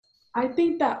I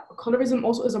think that colorism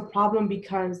also is a problem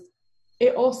because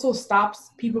it also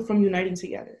stops people from uniting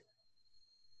together.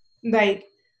 Like,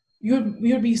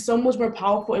 you'd be so much more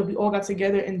powerful if we all got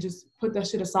together and just put that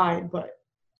shit aside. But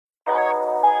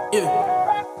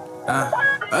Yeah.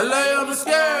 LA, I'm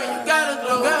scared. You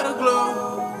gotta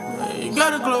glow. You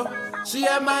gotta glow. She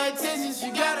had my attention.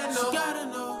 She gotta know.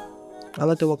 I'd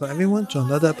like to welcome everyone to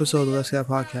another episode of Let's Get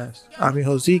Podcast. I'm your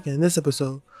host Zeke, and in this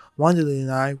episode, Wanderly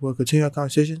and I will continue our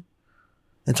conversation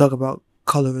and talk about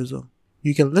colorism.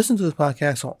 You can listen to this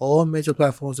podcast on all major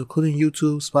platforms, including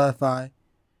YouTube, Spotify,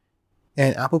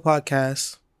 and Apple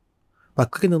Podcasts by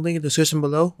clicking the link in the description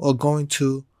below or going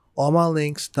to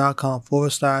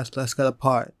allmylinks.com/Let's Get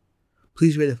Apart.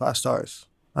 Please rate it 5 stars.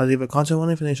 I'll leave a content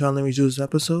warning for the intro and let me use this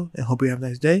episode, and hope you have a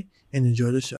nice day and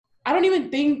enjoy the show. I don't even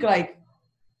think, like,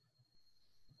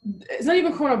 it's not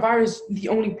even coronavirus the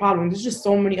only problem. There's just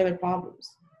so many other problems.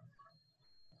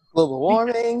 Global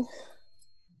warming.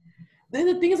 Then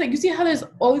the thing is, like, you see how there's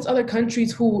all these other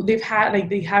countries who they have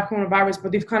coronavirus,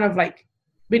 but they've kind of, like,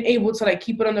 been able to, like,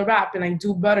 keep it on the wrap and, like,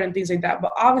 do better and things like that.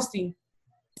 But obviously,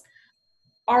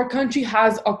 our country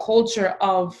has a culture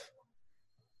of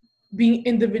being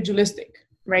individualistic,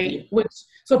 right?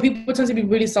 So people tend to be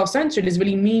really self-centered. It's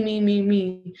really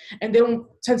me. And they don't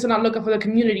tend to not look out for the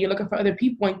community or look out for other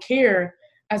people and care,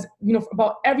 as you know,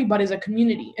 about everybody as a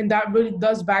community. And that really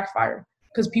does backfire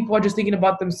because people are just thinking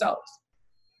about themselves.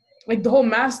 Like the whole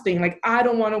mask thing, like, I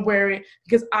don't want to wear it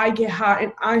because I get hot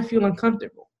and I feel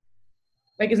uncomfortable.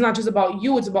 Like, it's not just about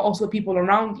you, it's about also the people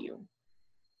around you.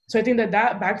 So I think that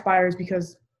backfires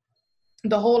because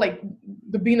the whole, like,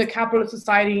 the being a capitalist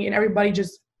society and everybody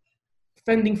just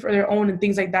fending for their own and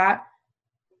things like that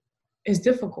is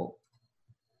difficult.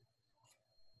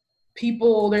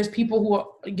 There's people who are,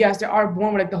 yes, they are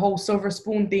born with, like, the whole silver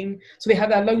spoon thing, so they have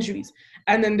that luxuries.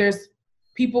 And then there's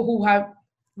people who have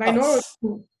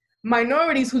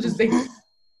minorities who just, they've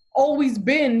always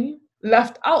been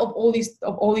left out of all these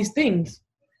things.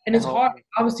 And it's hard.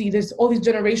 Obviously, there's all these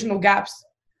generational gaps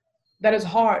that is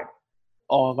hard.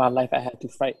 All of my life I had to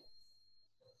fight.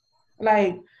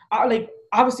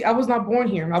 Obviously, I was not born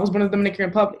here. I was born in the Dominican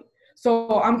Republic.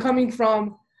 So I'm coming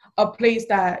from a place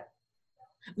that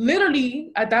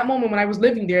literally at that moment when I was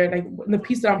living there, like the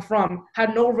piece that I'm from,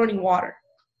 had no running water.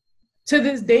 To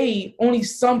this day, only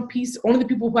the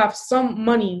people who have some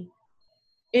money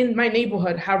in my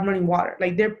neighborhood have running water.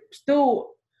 Like, they're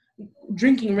still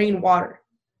drinking rainwater,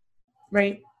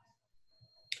 right?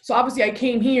 So obviously I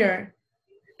came here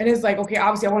and it's like, okay,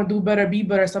 obviously I want to do better, be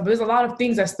better stuff, but there's a lot of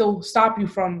things that still stop you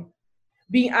from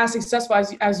being as successful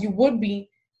as you would be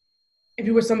if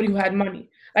you were somebody who had money.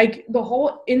 Like, the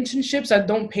whole internships that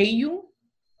don't pay you,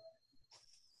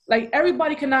 like,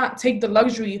 everybody cannot take the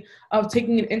luxury of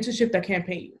taking an internship that can't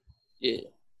pay you. Yeah.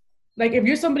 Like, if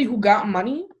you're somebody who got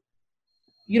money,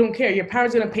 you don't care. Your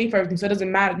parents are going to pay for everything, so it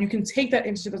doesn't matter. You can take that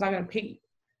internship that's not going to pay you.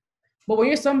 But when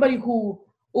you're somebody who,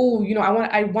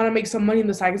 I want to make some money on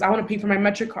the side because I want to pay for my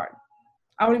Metric card.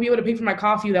 I want to be able to pay for my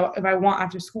coffee if I want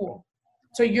after school.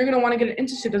 So you're going to want to get an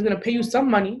internship that's going to pay you some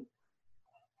money.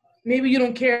 Maybe you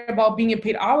don't care about being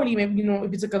paid hourly. Maybe,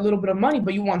 if it's like a little bit of money,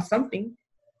 but you want something.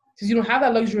 Because you don't have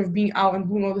that luxury of being out and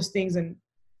doing all these things and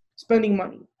spending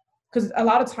money. Because a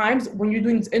lot of times when you're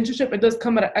doing this internship, it does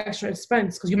come at an extra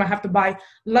expense because you might have to buy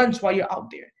lunch while you're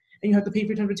out there. And you have to pay for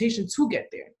your transportation to get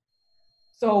there.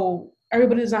 So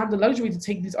everybody doesn't have the luxury to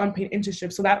take these unpaid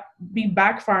internships. So that be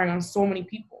backfiring on so many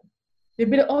people. They'd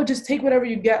be like, oh, just take whatever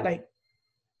you get. Like,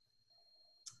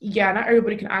 yeah, not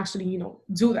everybody can actually,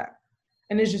 do that.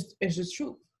 And it's just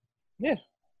true. Yeah.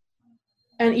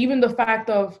 And even the fact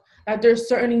of that there's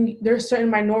certain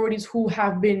minorities who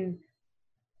have been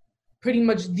pretty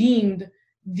much deemed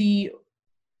the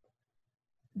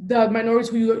minorities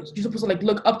who you're supposed to, like,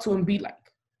 look up to and be like.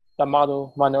 The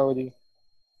model minority.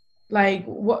 Like,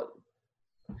 what?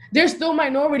 They're still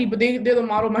minority, but they're the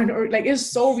model minority. Like, it's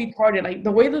so retarded. Like,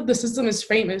 the way that the system is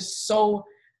framed is so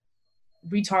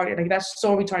retarded. Like, that's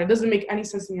so retarded. It doesn't make any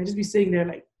sense to me. I just be sitting there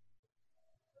like,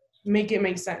 make it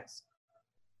make sense.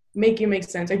 Make it make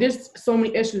sense. Like, there's so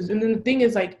many issues. And then the thing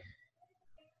is, like,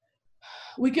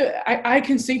 I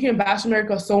can sit here and bash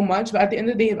America so much, but at the end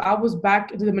of the day, if I was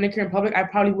back in the Dominican Republic, I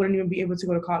probably wouldn't even be able to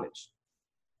go to college.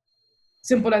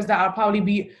 Simple as that. I'd probably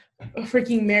be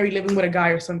freaking married, living with a guy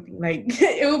or something. Like,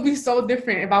 it would be so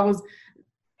different if I was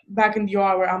back in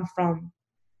DR where I'm from,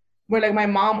 where, like, my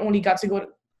mom only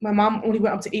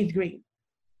went up to 8th grade.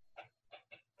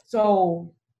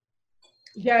 So,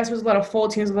 yes, there's a lot of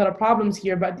faults, there's a lot of problems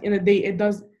here, but at the end of the day, it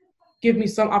does give me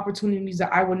some opportunities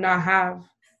that I would not have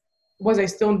was I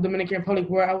still in the Dominican Republic,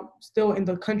 where I was still in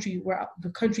the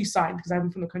countryside, because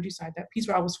I'm from the countryside, that piece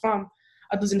where I was from,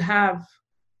 I doesn't have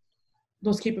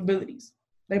those capabilities.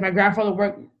 Like my grandfather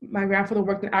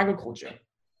worked in agriculture.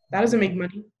 That doesn't make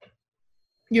money.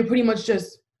 You're pretty much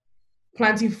just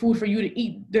planting food for you to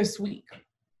eat this week,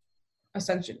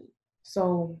 essentially.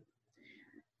 So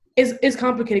it's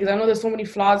complicated, because I know there's so many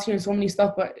flaws here and so many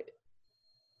stuff, but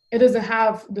it doesn't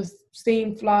have the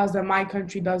same flaws that my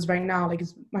country does right now. Like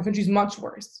my country's much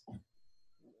worse.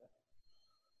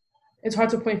 It's hard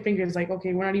to point fingers. Like,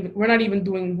 okay, we're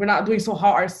not doing so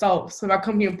hard ourselves. So if I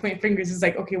come here and point fingers, it's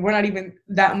like, okay, we're not even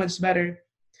that much better.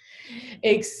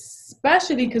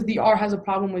 Especially because DR has a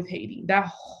problem with Haiti. That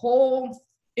whole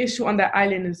issue on that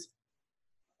island is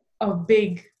a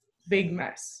big, big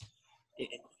mess.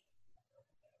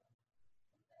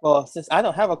 Well, since I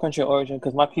don't have a country of origin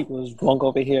because my people is wrong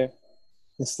over here,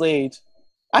 enslaved,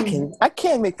 I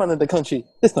can't make fun of the country.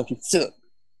 This country sucks.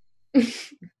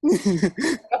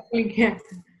 Definitely can't.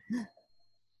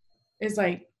 It's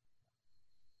like,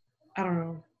 I don't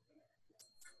know.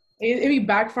 It be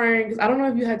backfiring, because I don't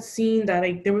know if you had seen that,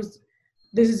 like, there's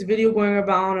this video going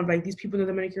around of like these people in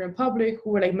the Dominican Republic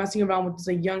who were like messing around with this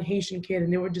like young Haitian kid,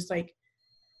 and they were just like,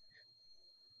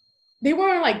 they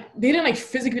didn't like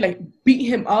physically like beat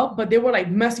him up, but they were like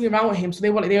messing around with him. So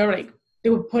they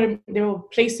would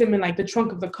place him in like the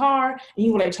trunk of the car, and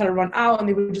he would like try to run out, and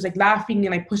they were just like laughing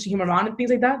and like pushing him around and things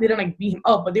like that. They didn't like beat him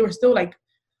up, but they were still like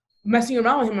messing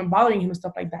around with him and bothering him and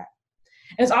stuff like that.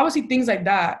 And it's obviously things like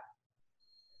that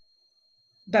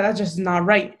that's just not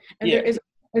right. And there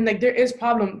is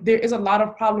a lot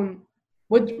of problem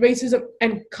with racism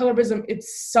and colorism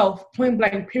itself, point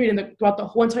blank period, throughout the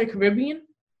whole entire Caribbean.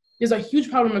 There's a huge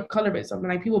problem with colorism, and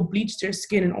like people bleach their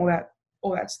skin and all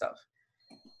that stuff.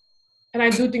 And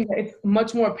I do think that it's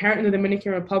much more apparent in the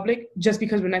Dominican Republic just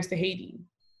because we're next to Haiti.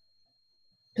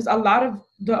 Because a lot of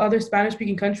the other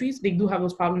Spanish-speaking countries, they do have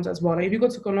those problems as well. Like if you go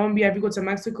to Colombia, if you go to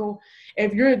Mexico,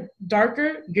 if you're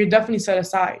darker, you're definitely set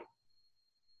aside.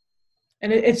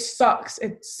 And it sucks.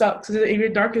 It sucks. If you're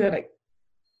darker, they're like,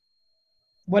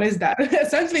 what is that?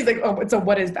 Essentially, it's like, oh, it's a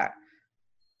what is that?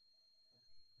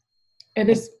 And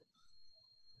it's,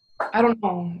 I don't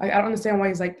know. I don't understand why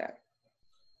he's like that.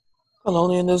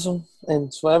 Colonialism,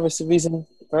 and for whatever reason,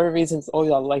 it's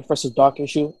always a light versus dark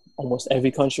issue. Almost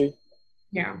every country.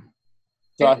 Yeah.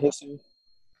 Throughout history.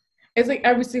 It's like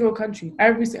every single country.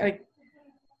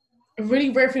 Really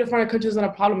rare for you to find a country that's not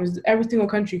a problem is every single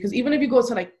country. Because even if you go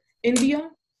to like India,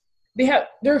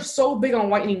 they're so big on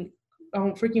whitening,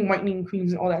 freaking whitening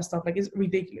creams and all that stuff. Like it's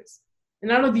ridiculous.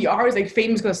 And I know DR is like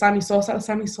famous because of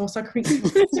Sammy Sosa cream.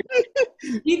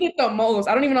 He did the most.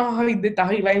 I don't even know how he did that.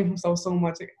 How he lightened himself so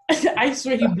much. I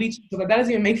swear he bleached himself. That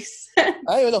doesn't even make sense.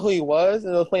 I don't even know who he was.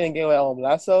 And I was playing a game with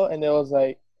Lasso, and it was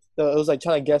like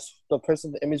trying to guess the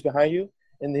person, the image behind you.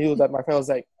 And he was like, my friend was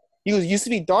like, he used to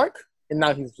be dark, and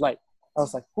now he's light. I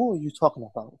was like, who are you talking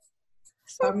about?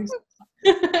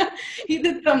 He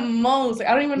did the most. Like,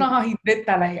 I don't even know how he did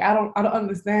that. Like I don't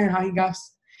understand how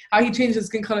he changed his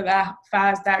skin color that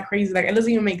fast, that crazy. Like it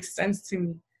doesn't even make sense to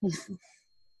me.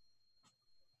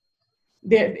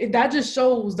 That just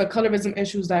shows the colorism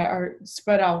issues that are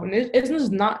spread out, and it's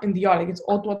just not in DR. Like it's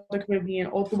all throughout the Caribbean,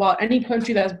 all throughout any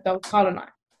country that was colonized.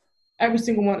 Every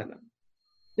single one of them.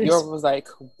 Europe was like,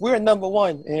 we're number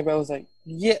one, and everybody was like,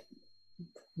 yeah,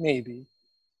 maybe.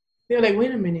 They were like,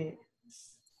 wait a minute.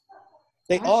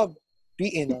 They are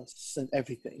beating us and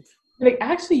everything. Like,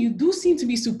 actually, you do seem to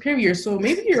be superior, so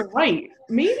maybe you're right.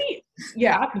 Maybe,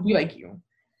 yeah, I could be like you.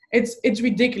 It's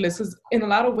ridiculous because in a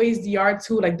lot of ways, DR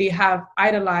too, like they have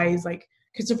idolized like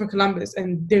Christopher Columbus,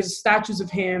 and there's statues of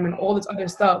him and all this other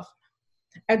stuff.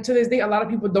 And to this day, a lot of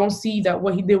people don't see that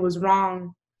what he did was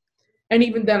wrong. And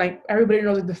even then, like everybody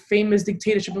knows like the famous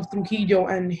dictatorship of Trujillo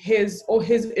and all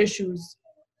his issues.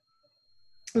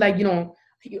 Like, you know,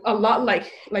 a lot like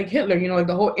Hitler, you know, like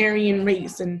the whole Aryan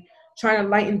race and trying to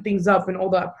lighten things up and all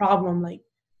that problem, like,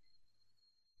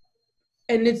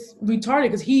 and it's retarded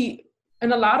because he,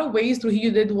 in a lot of ways,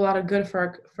 Trujillo did do a lot of good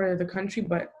for the country,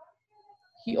 but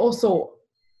he also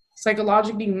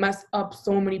psychologically messed up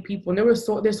so many people, and there's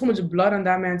so much blood on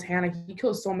that man's hand. Like he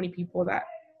killed so many people that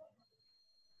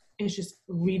it's just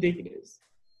ridiculous.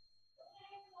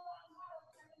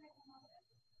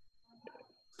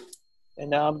 And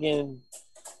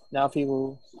now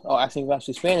people are asking about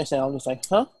actually Spanish, and I'm just like,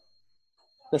 huh?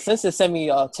 The census sent me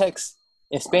a text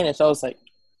in Spanish. I was like,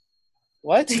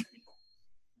 what?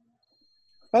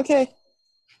 Okay.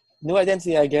 New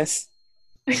identity, I guess.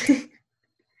 Yeah,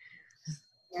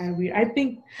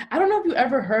 I don't know if you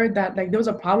ever heard that, like, there was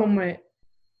a problem with,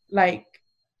 like,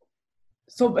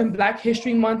 so in Black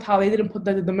History Month, how they didn't put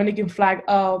the Dominican flag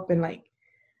up, and like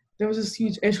there was this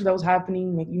huge issue that was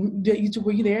happening. Like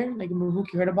were you there? Like in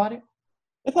Baruch, you heard about it?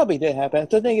 It probably did happen.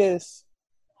 The thing is,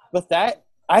 with that,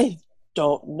 I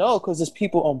don't know because there's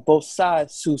people on both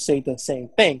sides who say the same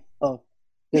thing.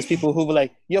 There's people who were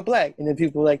like, "You're black," and then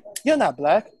people were like, "You're not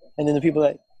black," and then then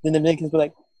the Dominicans were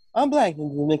like, "I'm black," and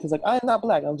the Dominicans like, "I'm not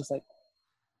black." I'm just like,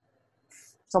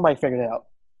 somebody figured it out.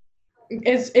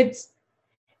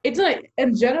 It's like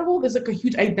in general, there's like a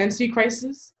huge identity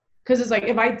crisis because it's like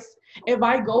if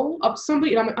I go up to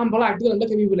somebody and I'm black, they're gonna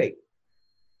look at me and be like,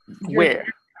 Where?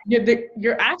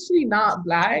 You're actually not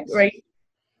black, right?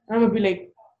 And I'm gonna be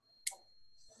like,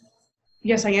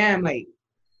 yes, I am. Like,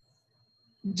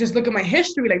 just look at my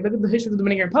history. Like, look at the history of the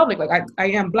Dominican Republic. Like, I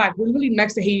am black. We're really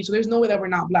next to Haiti, so there's no way that we're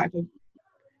not black. Like,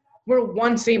 we're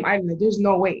one same island. Like, there's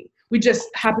no way. We just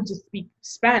happen to speak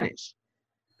Spanish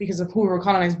because of who we were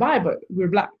colonized by, but we're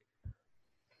black.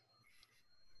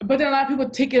 But then a lot of people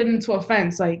take it into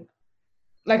offense. Like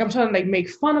I'm trying to like make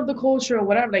fun of the culture or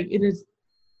whatever. Like, it is.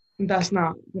 That's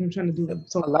not what I'm trying to do.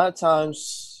 So a lot of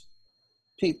times,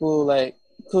 people like,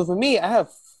 because for me,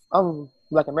 I'm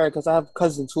Black American, so I have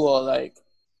cousins who are like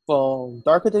from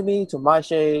darker than me to my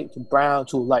shade to brown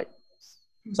to light.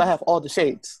 So I have all the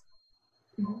shades.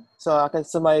 Mm-hmm. So I can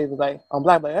somebody was like, I'm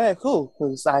black, but hey, cool,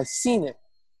 because I seen it.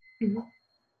 Mm-hmm.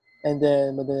 But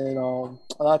then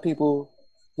a lot of people,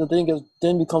 the thing is,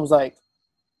 then becomes like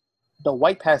the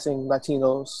white passing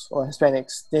Latinos or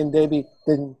Hispanics. Then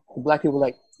the black people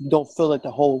like don't feel like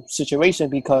the whole situation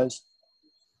because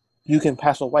you can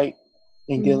pass a white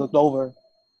and get looked over,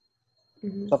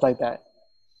 stuff like that.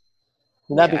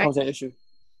 And that becomes an issue.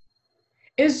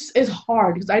 It's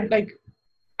hard because I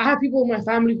have people in my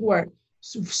family who are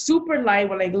super light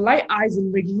with like light eyes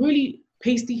and like really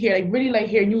pasty hair, like really light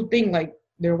hair, and you think like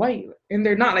they're white and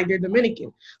they're not, like they're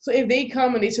Dominican. So if they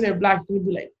come and they say they're black, you'll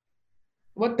be like,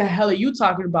 what the hell are you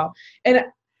talking about? And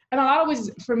a lot of ways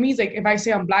for me, it's like if I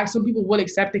say I'm black, some people will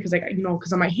accept it because like, you know,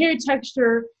 because of my hair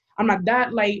texture, I'm not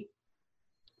that light.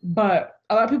 But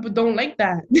a lot of people don't like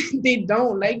that. They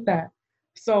don't like that.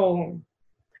 So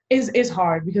it's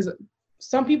hard because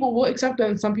some people will accept it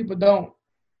and some people don't.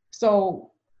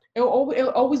 So it'll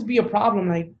always be a problem.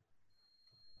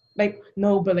 Like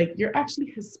no, but like you're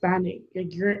actually Hispanic.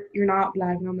 Like you're not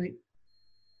black. And I'm like,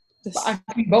 but I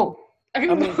can be both.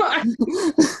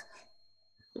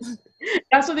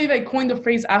 That's what they like coined the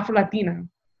phrase Afro Latina.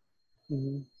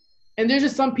 Mm-hmm. And there's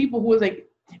just some people who is like,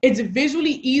 it's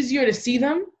visually easier to see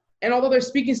them, and although they're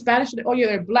speaking Spanish, like, oh yeah,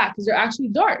 they're black because they're actually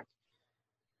dark.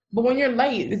 But when you're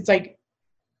light, it's like,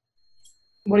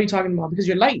 what are you talking about? Because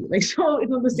you're light. Like, so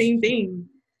it's not the same thing.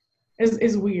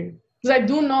 It's weird. Because I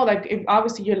do know, like, if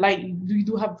obviously you're light, you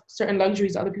do have certain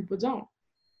luxuries other people don't.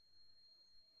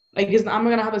 Like, I'm not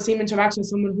gonna have the same interaction with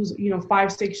someone who's,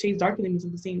 5-6 shades darker than me. It's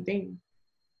the same thing.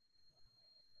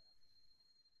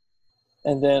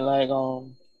 And then like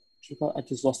I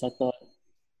just lost that thought.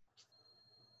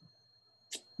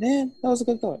 Man, that was a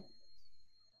good thought.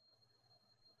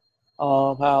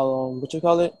 How what you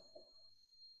call it?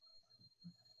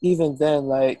 Even then,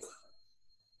 like,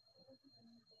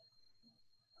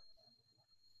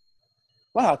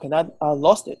 wow, I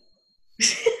lost it.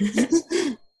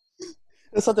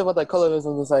 There's something about that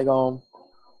colorism that's like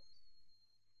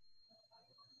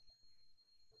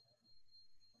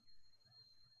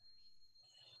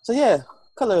So yeah,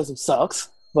 colorism sucks,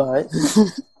 but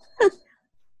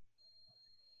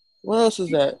what else is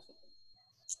that?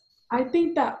 I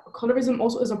think that colorism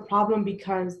also is a problem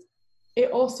because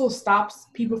it also stops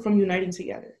people from uniting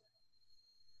together.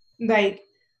 Like,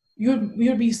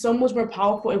 you'd be so much more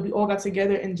powerful if we all got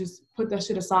together and just put that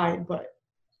shit aside, but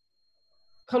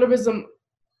colorism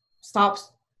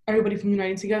stops everybody from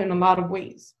uniting together in a lot of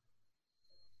ways.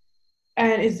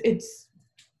 And it's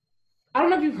I don't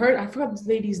know if you've heard, I forgot this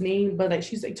lady's name, but like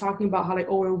she's like talking about how like,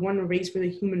 oh, we're one race for the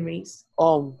human race.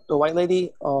 The white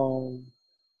lady, the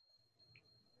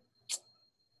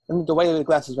white lady with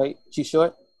glasses, right? She's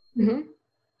short? Mm-hmm.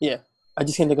 Yeah. I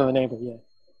just can't think of her name, but yeah.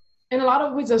 In a lot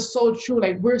of ways, that's so true.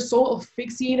 Like, we're so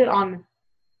asphyxiated on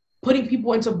putting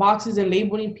people into boxes and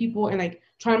labeling people and like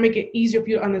trying to make it easier for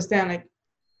you to understand, like,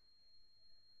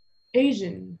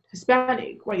 Asian,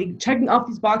 Hispanic, like checking off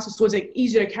these boxes so it's like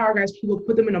easier to categorize people,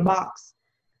 put them in a box.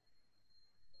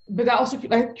 But that also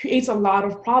creates a lot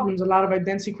of problems, a lot of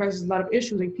identity crisis, a lot of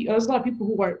issues. Like, there's a lot of people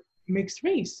who are mixed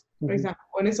race, for example,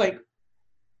 and it's like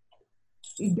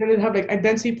they have like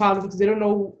identity problems because they don't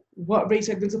know what race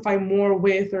to identify more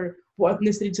with or what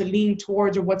ethnicity to lean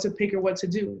towards or what to pick or what to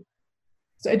do.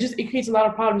 So it creates a lot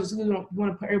of problems just because we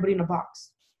want to put everybody in a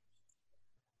box.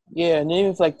 Yeah, and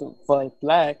even for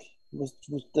black,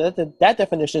 that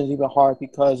definition is even hard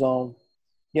because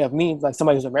you have me, like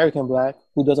somebody who's American black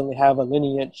who doesn't really have a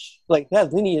lineage, like they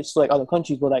have lineage to like other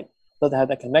countries, but like doesn't have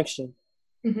that connection.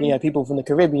 Mm-hmm. You have people from the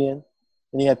Caribbean,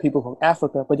 and you have people from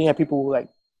Africa, but then you have people like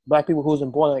black people who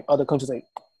wasn't born in like other countries like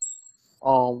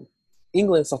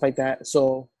England and stuff like that.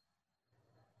 So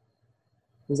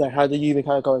it's like, how do you even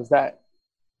kind of go as that?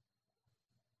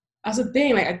 That's the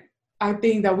thing. Like, I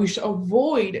think that we should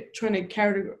avoid trying to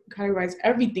categorize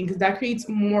everything because that creates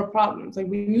more problems. Like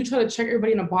when you try to check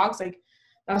everybody in a box, like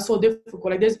that's so difficult.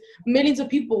 Like there's millions of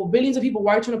people, billions of people.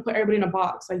 Why are you trying to put everybody in a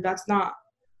box? Like that's not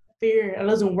fair. It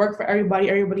doesn't work for everybody.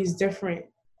 Everybody's different.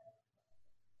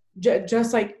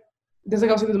 Just like I was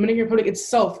saying, the Dominican Republic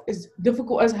itself is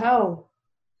difficult as hell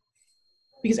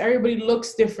because everybody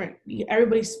looks different.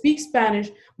 Everybody speaks Spanish,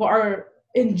 but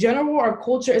in general, our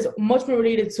culture is much more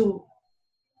related to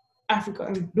Africa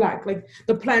and black. Like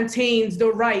the plantains,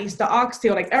 the rice, the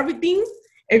oxtail, like everything.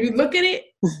 If you look at it,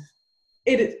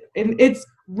 it's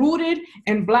rooted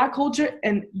in black culture,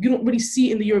 and you don't really see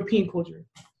it in the European culture.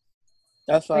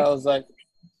 That's why I was like,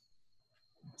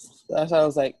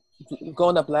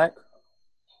 growing up black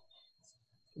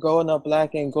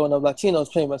and growing up Latino is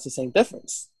pretty much the same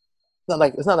difference.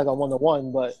 It's not like a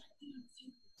 1-to-1, but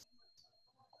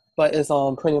it's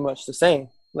pretty much the same.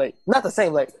 Like not the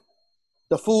same. Like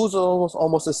the foods are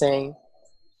almost the same.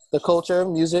 The culture,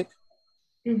 music,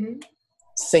 Mm-hmm.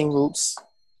 same roots.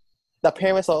 The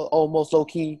parents are almost low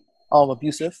key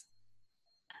abusive.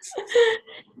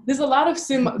 There's a lot of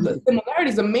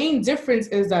similarities. The main difference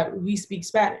is that we speak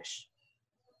Spanish,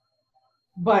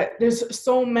 but there's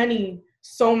so many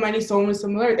similarities.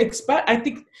 I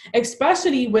think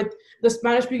especially with the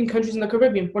Spanish-speaking countries in the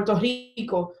Caribbean, Puerto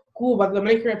Rico, Cuba, the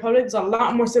Dominican Republic, there's a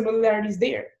lot more similarities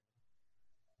there.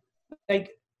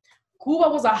 Like Cuba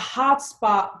was a hot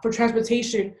spot for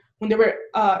transportation when they were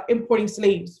importing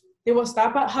slaves. They would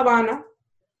stop at Havana,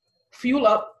 fuel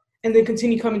up, and then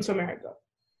continue coming to America.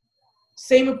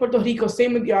 Same with Puerto Rico,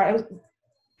 same with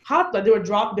hot. They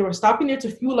were stopping there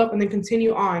to fuel up and then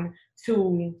continue on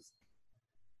to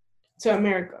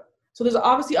America. So there's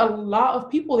obviously a lot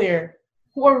of people there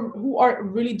who are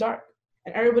really dark,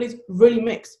 and everybody's really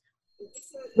mixed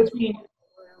between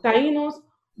Tainos,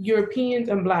 Europeans,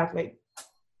 and black. Like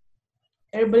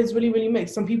everybody's really, really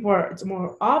mixed. Some people it's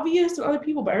more obvious than other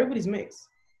people, but everybody's mixed.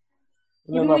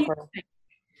 You know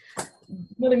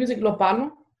the music Los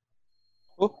Palos?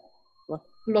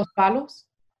 Los Palos?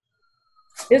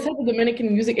 It's like the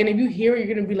Dominican music, and if you hear it,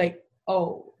 you're gonna be like,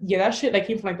 oh yeah, that shit like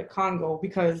came from like the Congo,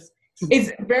 because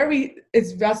that's really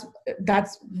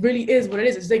is what it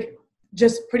is. It's like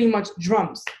just pretty much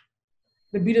drums,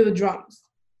 the beat of the drums,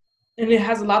 and it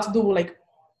has a lot to do with like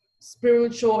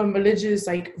spiritual and religious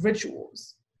like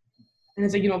rituals, and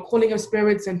it's like, you know, calling of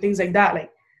spirits and things like that.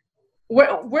 Like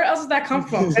where else does that come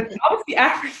from? It's obviously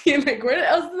African. Like where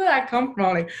else does that come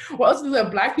from? Like what else do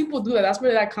that black people do that? That's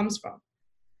where that comes from.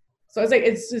 So it's like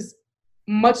it's just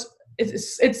much.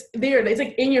 It's there. It's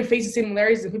like in your face, the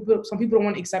similarities, and some people don't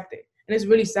want to accept it, and it's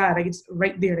really sad. Like it's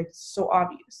right there. Like it's so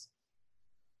obvious.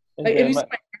 Like if you see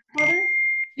my grandmother,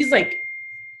 she's like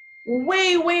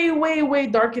way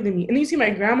darker than me, and then you see my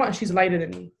grandma, and she's lighter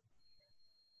than me.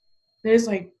 And it's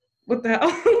like, what the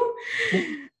hell?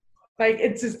 Like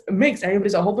it's just mixed.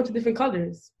 Everybody's a whole bunch of different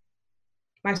colors.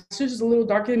 My sister's a little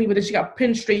darker than me, but then she got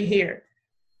pin straight hair,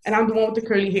 and I'm the one with the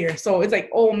curly hair. So it's like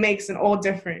all mixed and all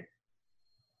different.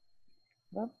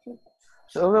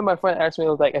 So when my friend asked me, it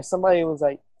was like, if somebody was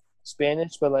like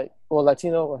Spanish, but like, or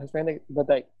Latino or Hispanic, but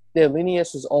like their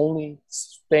lineage was only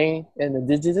Spain and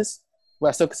indigenous, would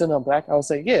I still consider them black? I would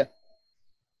say yeah,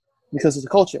 because of the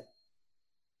culture.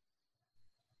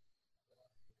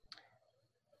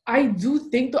 I do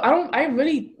think though. I've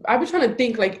been trying to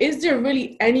think, like, is there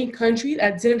really any country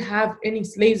that didn't have any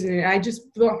slaves in it? I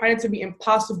just find it to be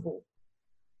impossible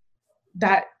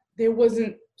that there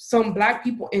wasn't some black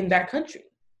people in that country.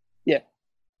 Yeah.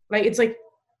 Like, it's like,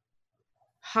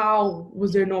 how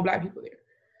was there no black people there?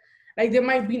 Like, there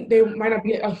might not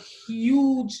be a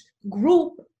huge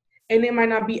group, and it might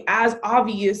not be as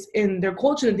obvious in their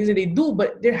culture and things that they do,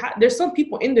 but there's some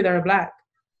people in there that are black.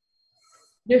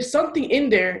 There's something in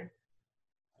there,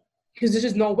 because there's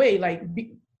just no way. Like,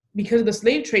 because of the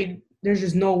slave trade, there's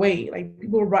just no way. Like,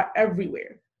 people were brought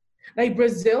everywhere. Like,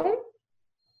 Brazil,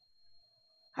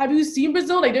 have you seen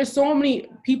Brazil? Like, there's so many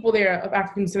people there of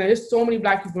African descent. There's so many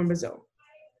black people in Brazil.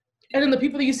 And then the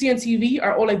people that you see on TV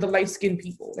are all, like, the light-skinned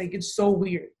people. Like, it's so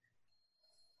weird.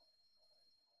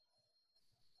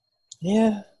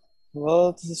 Yeah.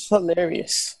 Well, this is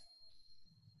hilarious.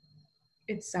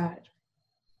 It's sad.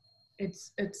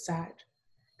 It's sad.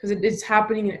 because it's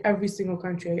happening in every single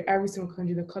country. Like every single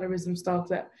country, the colorism stuff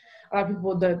that a lot of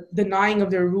people, the denying of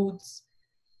their roots.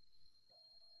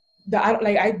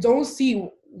 I don't see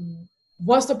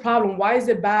what's the problem. Why is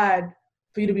it bad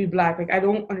for you to be black? Like I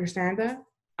don't understand that.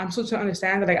 I'm still trying to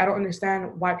understand that. Like I don't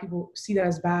understand why people see that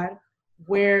as bad.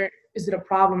 Where is it a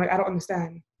problem? Like I don't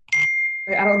understand.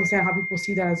 Like I don't understand how people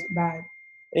see that as bad.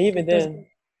 And even then,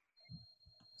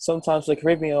 sometimes the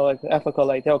Caribbean or like Africa,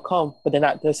 like they'll come, but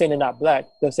they're saying they're not black.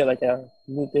 They'll say like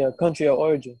their country of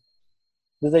origin.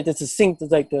 There's like this distinct,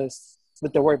 there's like this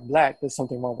with the word black. There's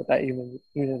something wrong with that even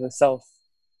in itself.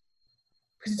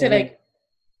 Because you say like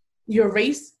your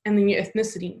race and then your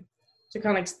ethnicity. So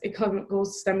kind of like it kind of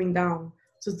goes stemming down.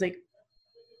 So it's like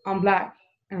I'm black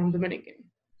and I'm Dominican.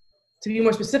 To be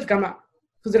more specific, I'm not.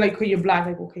 Because they're like, okay, you're black.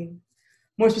 Like okay.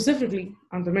 More specifically,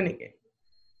 I'm Dominican.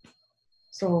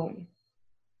 So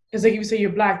it's like if you say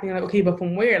you're black, then you're like, okay, but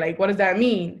from where? Like, what does that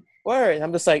mean? Word.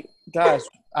 I'm just like, guys,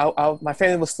 my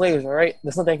family was slaves, all right?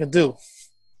 There's nothing I can do.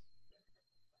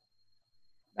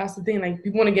 That's the thing. Like,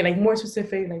 people want to get like more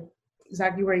specific, like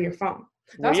exactly where you're from.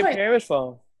 Where your parents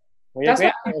from? That's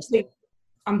why I say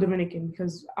I'm Dominican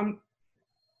because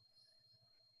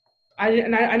I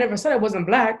never said I wasn't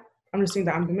black. I'm just saying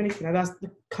that I'm Dominican. That's the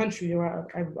country where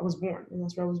I was born, and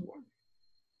that's where I was born.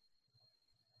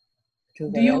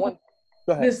 Do you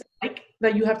dislike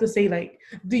that you have to say like?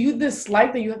 Do you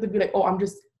dislike that you have to be like, oh, I'm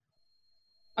just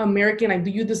American? Like,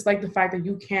 do you dislike the fact that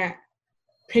you can't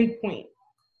pinpoint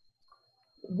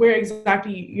where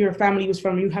exactly your family was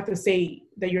from? You have to say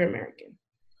that you're American.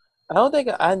 I don't think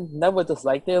I never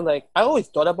disliked it. Like I always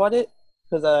thought about it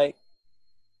because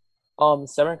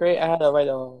seventh grade I had to write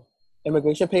a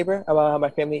immigration paper about how my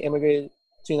family immigrated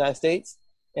to the United States,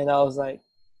 and I was like,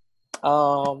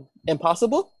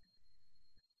 impossible.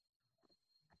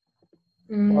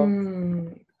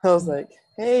 Well, I was like,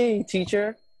 hey,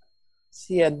 teacher.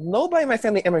 See, nobody in my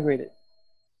family immigrated.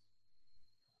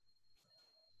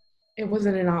 It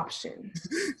wasn't an option.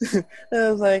 It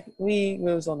was like we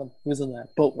was on that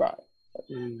boat ride that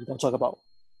we don't talk about.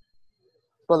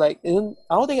 But like, I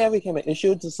don't think it ever became an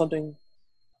issue to something.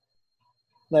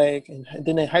 Like,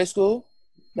 then in high school,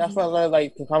 that's why I love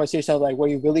like the conversation of like where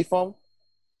you really from,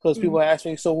 because people ask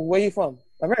me, so where you from?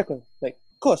 America. Like,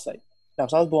 of course, like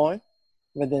that's how I was born.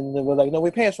 But then they were like, no, where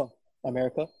your parents from?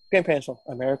 America. Grandparents from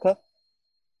America.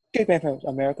 Great grandparents,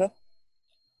 America.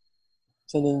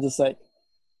 So then just like,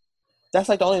 that's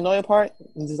like the only annoying part.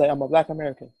 It's just like, I'm a black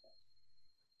American.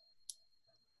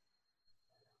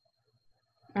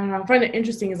 I don't know. I find it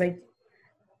interesting. It's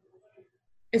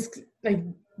like,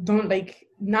 don't like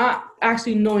not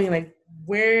actually knowing like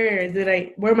where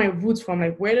my roots from?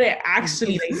 Like where did I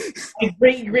actually like my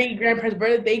great grandparents,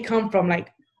 where did they come from?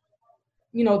 Like,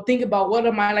 you know, think about what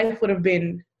my life would have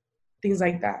been, things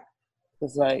like that.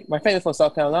 It's like my family's from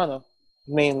South Carolina,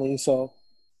 mainly. So,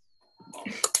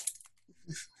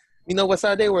 you know what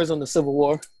side they were on the Civil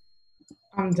War.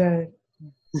 I'm dead.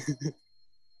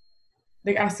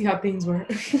 Like I see how things were.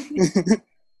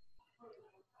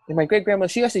 And my great grandma,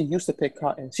 she actually used to pick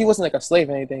cotton. She wasn't like a slave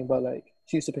or anything, but like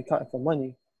she used to pick cotton for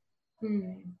money.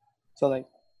 So like,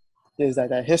 there's like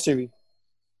that history.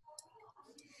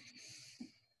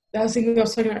 That was something I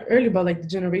was talking about earlier about like the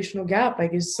generational gap.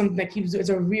 Like it's something that it's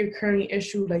a reoccurring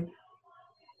issue. Like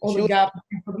all the gap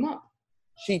put them up.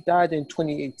 She died in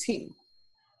 2018,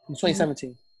 in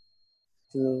 2017.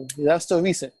 So that's still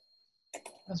recent.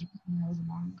 That was a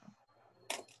long ago.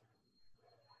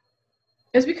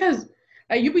 It's because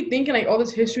like you be thinking like all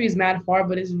this history is mad far,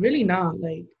 but it's really not.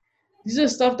 Like these are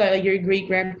stuff that like your great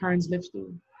grandparents lived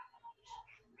through,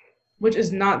 which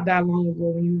is not that long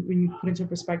ago when you put into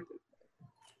perspective.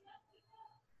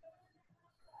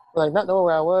 Like not knowing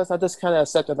where I was, I just kind of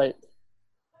accepted like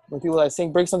when people like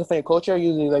bring something from your culture, I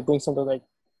usually like bring something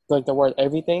like the word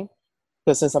everything,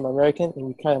 because since I'm American and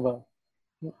we kind of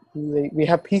we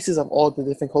have pieces of all the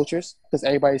different cultures because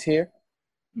everybody's here.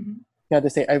 You have to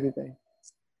say everything.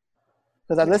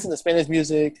 Because I listen to Spanish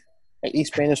music, I eat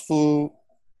Spanish food.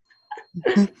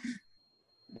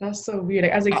 That's so weird.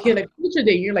 Like as a kid, like culture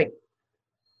day, you're like,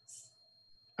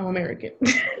 I'm American.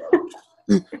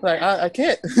 Like I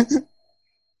can't.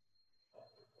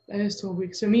 That is so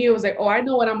weird. So me, it was like, oh, I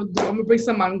know what I'm gonna do. I'm gonna bring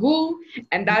some mango,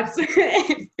 and that's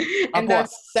and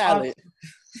that's salad.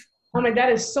 I'm like,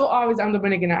 that is so obvious. I'm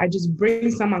Dominican. I just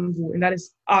bring some mango, and that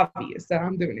is obvious that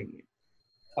I'm Dominican.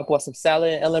 I bought some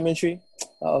salad in elementary.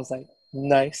 I was like,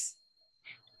 nice.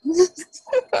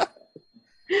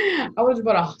 I was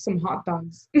about some hot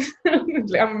dogs.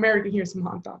 Like, I'm American. Here's some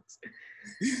hot dogs.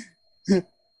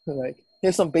 Like,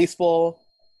 here's some baseball.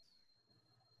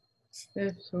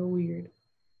 That's so weird.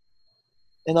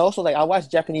 And also, like, I watch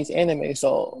Japanese anime,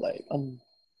 so like I'm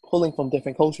pulling from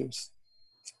different cultures.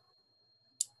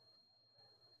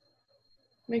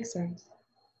 Makes sense.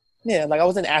 Yeah, like I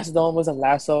was in Acetone, was in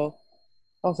Lasso.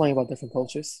 I was learning about different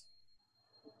cultures.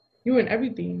 You were in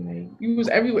everything. Like you was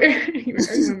everywhere. You were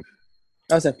everywhere.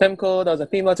 I was in FemCode. I was a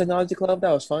female technology club.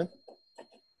 That was fun.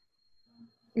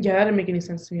 Yeah, that didn't make any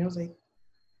sense to me. I was like,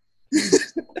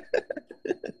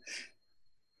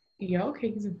 yeah,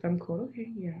 okay, he's in fem code.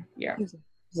 Okay, yeah. It's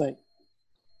like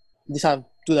just trying to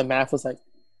do the math was like,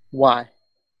 why?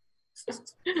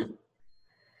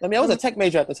 I mean, I was a tech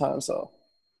major at the time, so.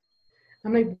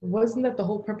 I'm like, wasn't that the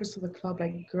whole purpose of the club?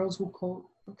 Like girls who code.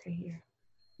 Okay, yeah.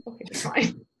 Okay, that's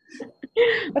fine.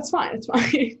 That's fine. It's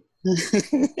fine.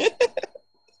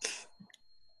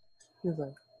 He's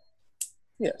like,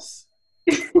 yes.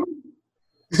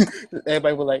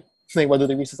 Everybody would like think about doing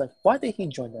the research, like, why did he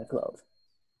join that club?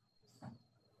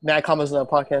 Mad comments on the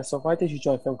podcast. So why did you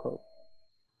join FemCode?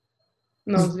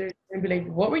 No, they're gonna be like,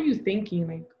 what were you thinking?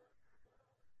 Like,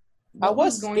 I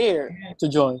was scared to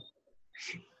join.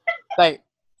 Like,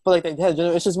 but like they had a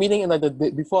generations meeting, and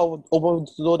like before I would open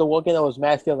the door to walk in, I was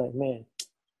mad, feeling like, man,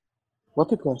 what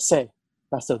people gonna say?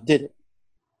 But I still did it.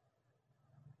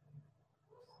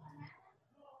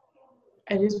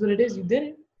 It is what it is. You did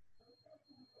it.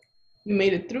 You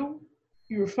made it through.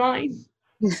 You were fine.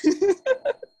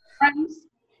 Friends.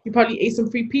 You probably ate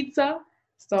some free pizza,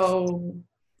 so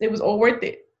it was all worth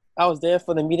it. I was there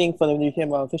for the meeting for when we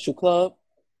became our official club.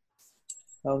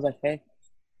 I was like, hey,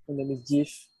 my name is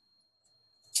Jish.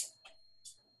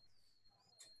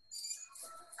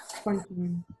 Fun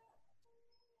time.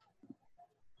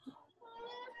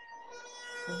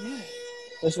 Yeah.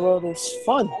 This world is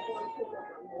fun.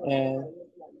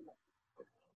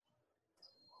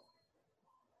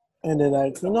 And then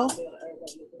like, you know,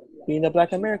 being a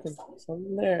black American, it's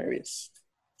hilarious.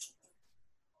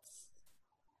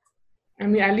 I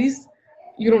mean, at least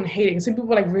you don't hate it. Some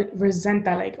people like resent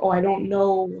that, like, oh, I don't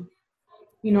know,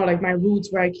 you know, like my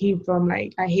roots, where I came from.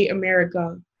 Like, I hate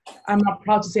America. I'm not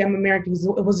proud to say I'm American because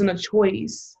it wasn't a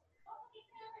choice.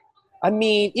 I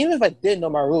mean, even if I didn't know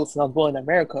my roots and I was born in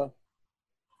America,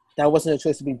 that wasn't a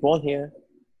choice to be born here.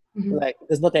 Mm-hmm. Like,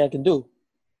 there's nothing I can do.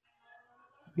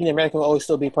 Being American will always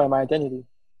still be part of my identity.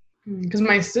 Because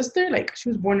my sister, like, she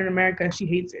was born in America and she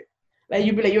hates it. Like,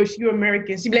 you'd be like, yo, you're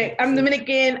American. She'd be like, I'm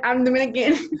Dominican.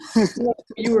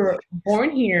 You were born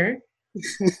here.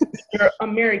 You're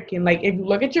American. Like, if you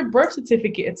look at your birth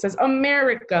certificate, it says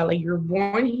America. Like, you're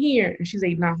born here. And she's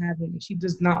like, not having it. She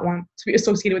does not want to be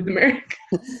associated with America.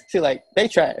 She's like, they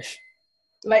trash.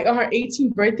 Like, on her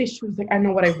 18th birthday, she was like, I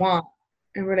know what I want.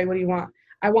 And we're like, what do you want?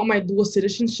 I want my dual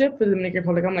citizenship for the Dominican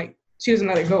Republic. I'm like, she doesn't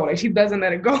let it go. Like, she doesn't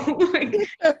let it go. Like, she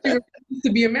refuses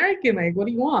to be American. Like, what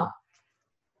do you want?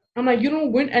 I'm like, you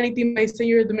don't win anything by saying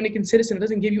you're a Dominican citizen. It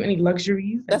doesn't give you any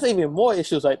luxuries. That's even more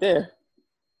issues right there.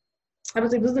 I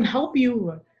was like, it doesn't help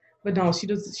you. But no, she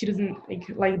doesn't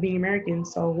like being American.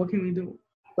 So what can we do?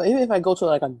 But even if I go to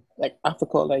like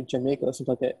Africa, like Jamaica or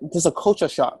something like that, there's a culture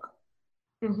shock.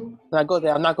 Mm-hmm. When I go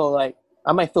there, I'm not gonna like,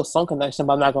 I might feel some connection,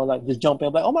 but I'm not gonna like just jump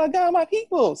in like, oh my God, my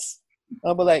peoples.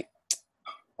 I'll be like,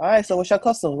 all right, so what's your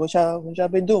customs? What y'all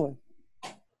been doing?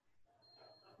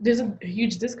 There's a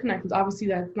huge disconnect because obviously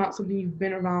that's not something you've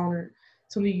been around or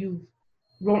something you've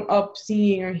grown up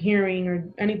seeing or hearing or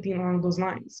anything along those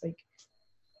lines. Like,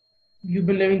 you've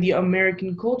been living the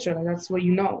American culture. Like, that's what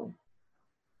you know.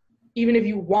 Even if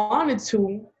you wanted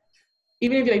to,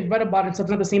 even if you like read about it, so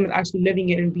it's not the same as actually living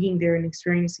it and being there and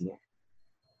experiencing it.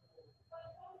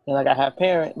 And like, I have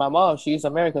my mom, she's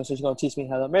American, so she's gonna teach me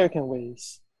how the American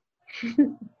ways.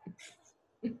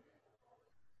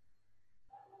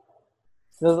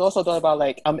 There's also thought about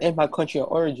like, I'm in my country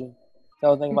of origin. So I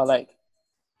was thinking about like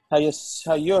how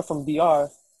you're from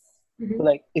DR. Mm-hmm. But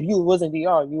like, if you was in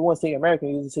DR, you wouldn't say American,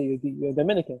 you would say you're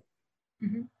Dominican.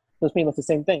 Mm-hmm. So it's pretty much the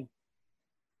same thing.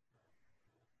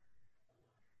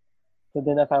 So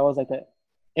then if I was like an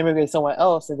immigrant somewhere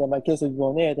else, and then my kids would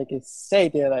go there, they could say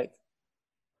they're like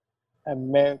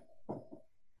American.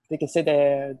 They can say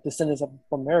they're descendants of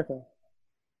America.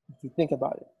 If you think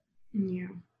about it. Yeah.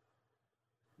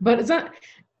 But it's not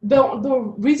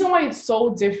the reason why it's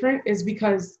so different is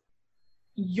because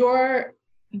your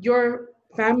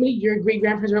family, your great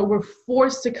grandparents were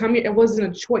forced to come here. It wasn't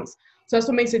a choice. So that's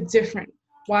what makes it different.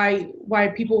 Why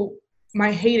people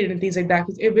might hate it and things like that.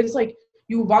 Because if it's like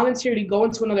you voluntarily go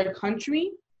into another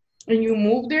country and you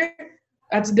move there,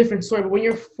 that's a different story. But when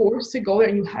you're forced to go there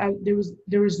and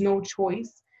there was no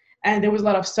choice, and there was a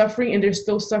lot of suffering, and there's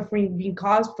still suffering being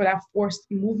caused for that forced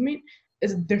movement,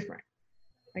 is different.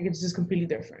 Like, it's just completely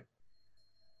different.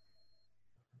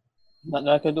 Nothing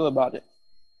I can do about it.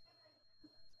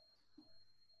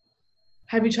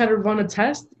 have you tried to run a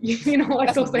test? You know, like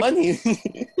That's those like money.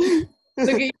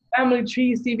 look at your family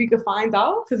tree, see if you can find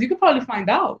out. Because you could probably find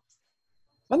out.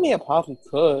 I mean, I probably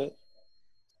could.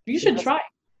 You should That's- try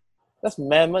it. That's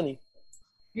mad money.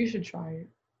 You should try it.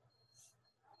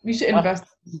 You should invest.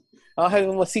 I don't have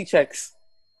any more C checks.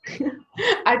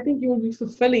 I think it would be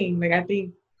fulfilling. Like, I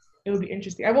think it would be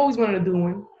interesting. I've always wanted to do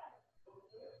one.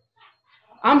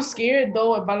 I'm scared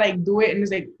though if I like do it and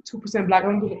it's like 2% black.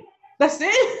 I'm gonna be like, that's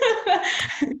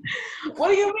it? What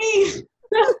do you mean?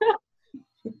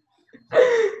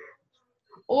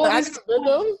 All I this can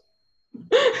rhythm.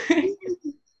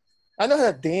 I know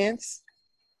how to dance.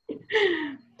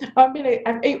 I mean, like,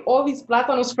 I ate all these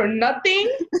plátanos for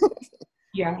nothing.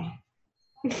 Yeah.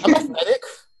 I'm athletic.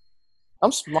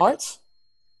 I'm smart.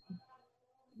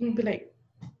 I'm gonna be like,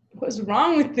 what's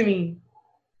wrong with me?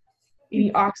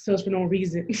 Eating oxtails for no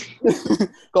reason.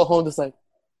 Go home just like,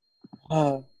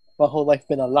 my whole life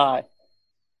been a lie.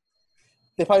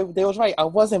 They was right. I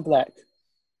wasn't black.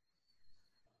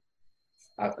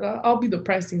 I'll be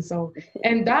depressing. So,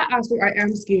 and that aspect, I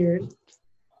am scared,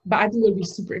 but I think it would be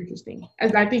super interesting.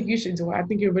 And I think you should do it. I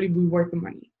think it would really be worth the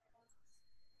money.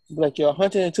 Like, you're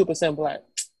 102% black.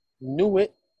 Knew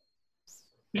it.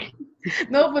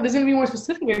 No, but there's gonna be more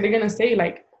specific. They're gonna say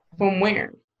like from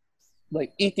where.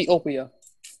 Like Ethiopia.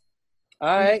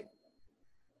 All right.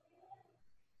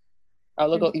 I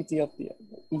look up Ethiopia.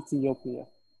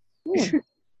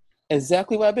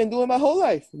 Exactly what I've been doing my whole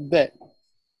life. Bet.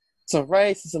 Some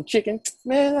rice and some chicken.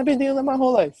 Man, I've been doing that my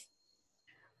whole life.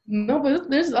 No, but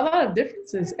there's a lot of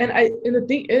differences, and the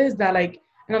thing is that like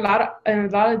in a lot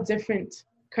of different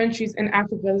countries in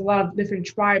Africa, there's a lot of different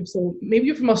tribes. So maybe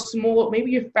you're from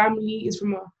maybe your family is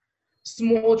from a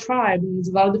small tribe, and there's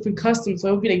a lot of different customs. So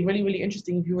it would be like really, really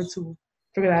interesting if you were to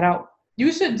figure that out.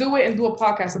 You should do it and do a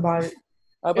podcast about it.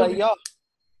 I'll be like, yo.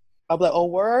 I'll be like, oh,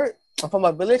 word. I'm from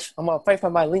my village. I'm going to fight for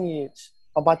my lineage.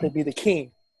 I'm about to be the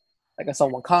king. Like I saw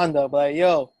Wakanda. But like,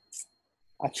 yo,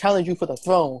 I challenge you for the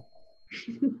throne.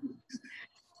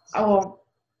 Oh,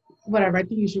 whatever. I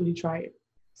think you should really try it.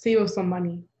 Save up some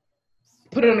money.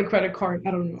 Put it on a credit card.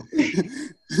 I don't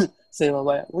know. Say,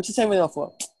 like, what you send me up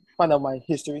for? Find out my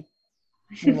history.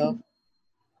 You know?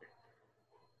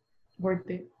 Worth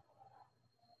it.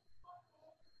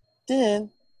 Then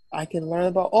I can learn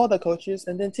about all the cultures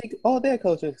and then take all their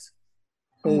cultures.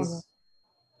 Oh my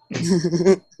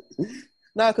God.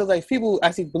 Nah, because like people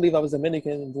actually believe I was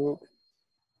Dominican in Baruch.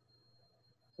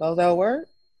 That was that word?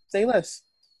 Say less.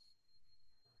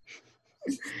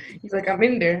 He's like, I'm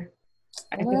in there.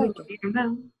 I can Well, believe him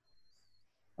now.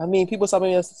 I mean, people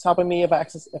stopping me if I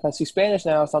speak Spanish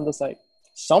now, so I'm just like,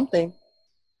 something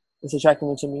is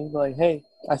attracting to me. Like, hey,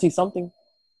 I see something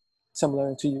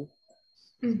similar to you.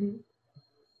 Mm-hmm.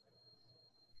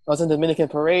 I was in the Dominican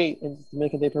parade, in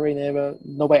Dominican Day parade, and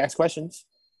nobody asked questions.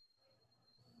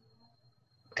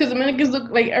 Because Dominicans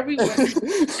look like everywhere.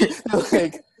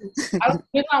 Like,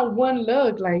 There's not one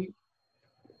look. Like,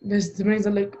 there's Dominicans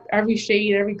that look every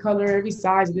shade, every color, every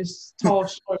size. There's tall,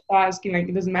 short, fat, skin. Like,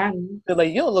 it doesn't matter. they're like,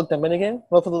 you don't look Dominican.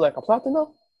 What look like a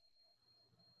Platino?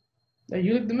 Like,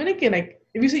 you look Dominican. Like,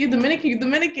 if you say you're Dominican, you're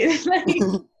Dominican. Like,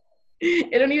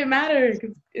 it don't even matter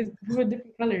because it's we're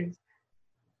different colors.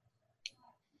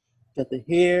 Got the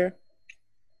hair.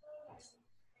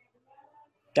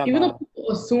 Got Even my, though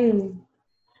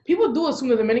people do assume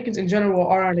the Dominicans in general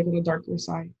are like on the darker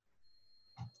side,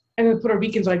 and the Puerto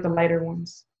Ricans are like the lighter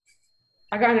ones.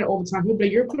 I got it all the time. People be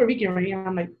like, "You're Puerto Rican, right?" And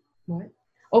I'm like, "What?"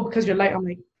 Oh, because you're light. I'm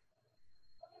like,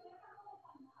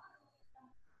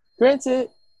 granted,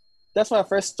 that's when I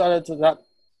first started to not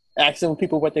asking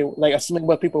people what they like, assuming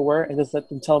what people were, and just let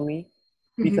them tell me,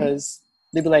 because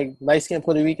they'd be like light skinned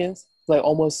Puerto Ricans, like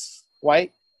almost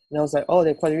white, and I was like, oh,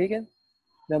 they're Puerto Rican.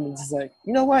 And I'm just like,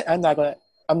 you know what? I'm not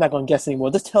gonna guess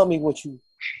anymore. Just tell me what you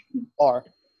are.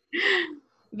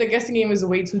 the guessing game is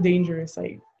way too dangerous.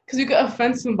 Like, because you could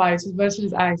offend somebody, so let's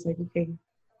just ask. Like, okay,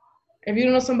 if you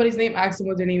don't know somebody's name, ask them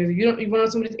what their name is. If you want to know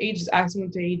somebody's age, just ask them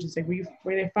what their age is. Like,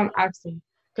 where they're from, ask them.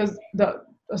 Because the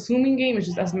assuming game is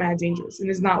just that's mad dangerous, and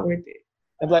it's not worth it.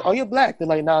 I'm like, oh, you're black. They're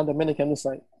like, nah, I'm Dominican. I'm just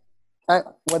like,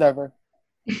 whatever.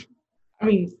 I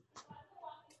mean,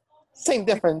 Same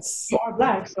difference. you are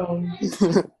black, so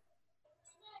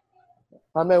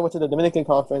I remember I went to the Dominican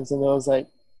conference, and it was like,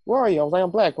 where are you? I was like, I'm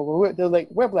black. But they're like,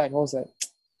 we're black. I was like,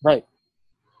 right.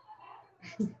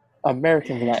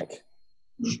 American black.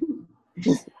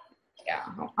 yeah,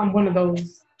 I'm one of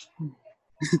those.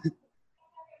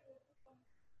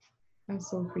 That's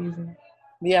so crazy.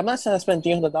 Yeah, I'm not trying to spend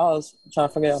 $300 trying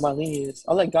to figure out my lineage.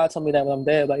 I'll let God tell me that when I'm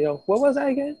dead. Like, yo, what was that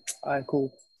again? All right,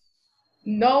 cool.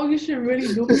 No, you should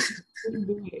really do it. You should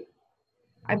do it.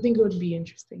 I think it would be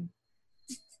interesting.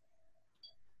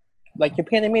 Like your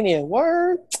Panamanian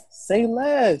word, say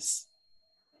less.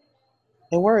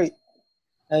 And worry.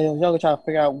 And y'all trying to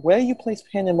figure out where you place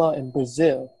Panama in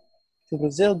Brazil. Because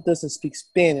Brazil doesn't speak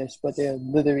Spanish, but they're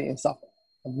literally in South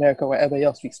America where everybody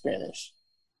else speaks Spanish.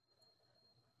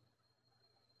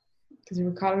 Because they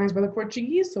were colonized by the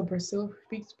Portuguese, so Brazil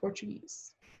speaks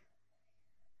Portuguese.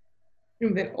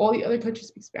 And then all the other countries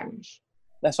speak Spanish.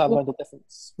 That's why I learned the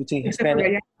difference between Except for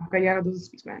Hispanic. Guyana doesn't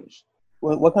speak Spanish.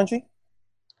 What country?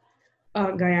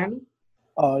 Guyana.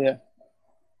 Oh, yeah.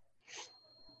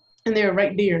 And they're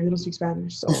right there. They don't speak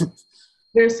Spanish. So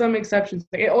there's some exceptions.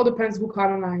 Like, it all depends who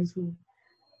colonized who.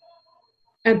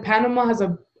 And Panama has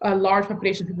a large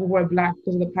population of people who are black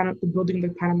because of the building of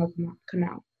the Panama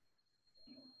Canal.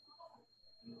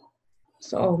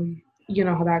 So you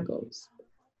know how that goes.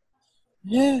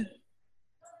 Yeah.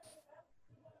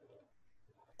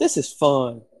 This is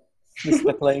fun. Just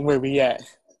speculating where we at.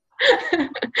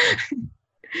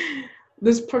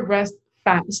 This progressed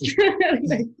fast.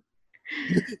 Like,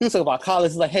 You talk about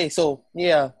colors, it's like, hey, so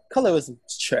yeah, colorism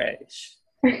is trash.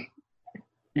 and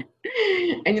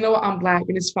you know what? I'm black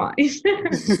and it's fine.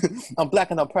 I'm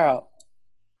black and I'm proud.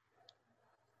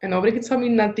 And nobody can tell me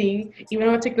nothing. Even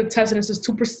though I take the test and it says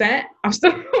 2%, I'm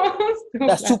still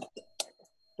That's black. too.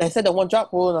 They said that one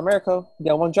drop rule in America. You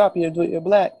got one drop, you're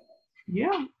black.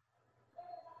 Yeah.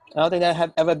 I don't think that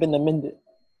have ever been amended.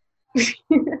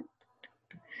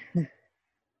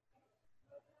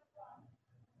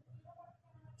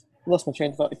 Lost my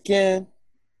train of thought again.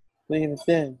 But even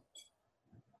then,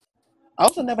 I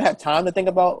also never had time to think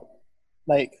about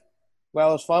like where I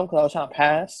was from because I was trying to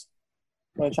pass.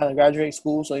 I was trying to graduate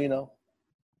school, so that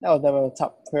was never a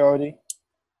top priority.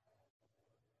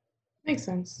 Makes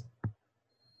sense.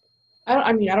 I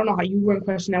don't know how you weren't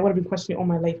questioning. I would have been questioning all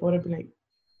my life. I would have been like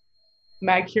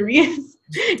mad curious.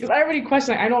 Because I already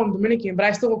questioned, I know I'm Dominican, but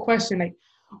I still will question like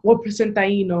what percent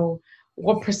Taino,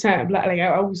 what percent black. Like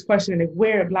I always question like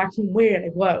where black from where,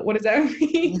 like what does that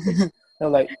mean? They're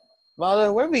like,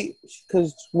 Mother, where we?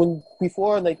 Because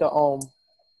before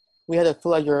we had to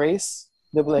fill out your race.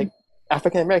 They'd be like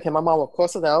African American. My mom would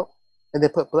cross it out and they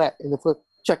put black and they put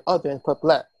check other and put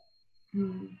black.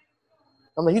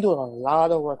 I'm like, you're doing a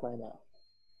lot of work right now.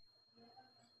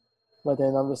 But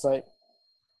then I'm just like,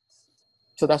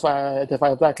 so that's why I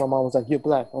identified black. My mom was like, you're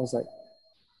black. I was like,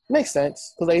 makes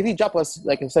sense. Because like, if you drop us,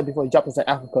 like I said before, you drop us in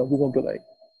Africa, we're going to be like,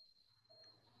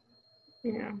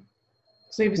 yeah.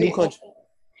 So if you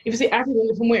say African,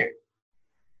 you're from where?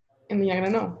 And then you're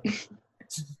going to know.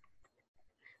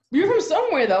 You're from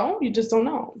somewhere, though. You just don't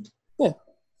know. Yeah.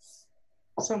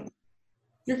 So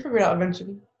you'll figure it out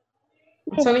eventually.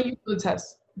 I'm telling you for the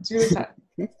test. Do the test.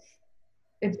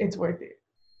 It's worth it.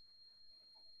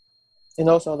 And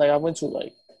also, like, I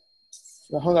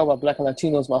hung out with black and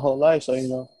Latinos my whole life, so, ain't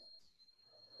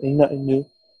nothing new.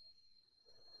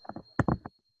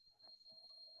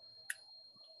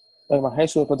 Like, my high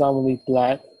school was predominantly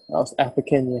black. I was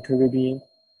African and Caribbean.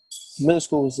 Middle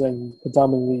school was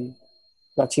predominantly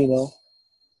Latino.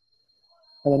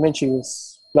 Elementary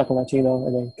was black and Latino.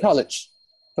 And then college,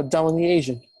 predominantly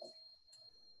Asian.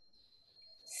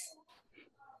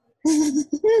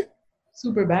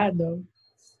 Super bad, though.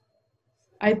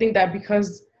 I think that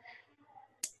because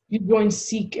you joined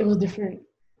Sikh, it was different.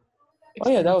 Oh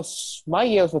yeah, that was my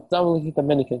year was predominantly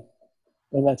Dominican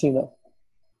and Latino.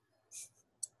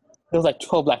 There was like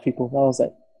 12 black people. I was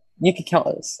like, you can count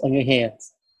us on your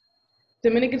hands.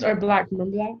 Dominicans are black,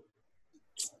 remember that?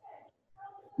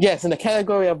 Yes, in the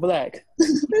category of black.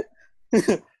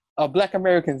 Black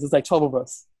Americans, it's like 12 of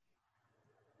us.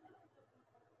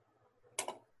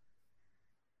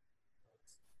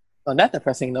 On that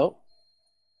depressing note,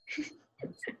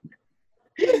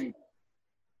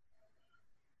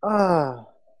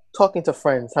 talking to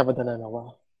friends, haven't done that in a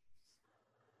while.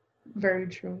 Very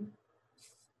true.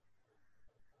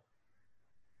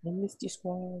 I miss the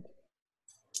squad.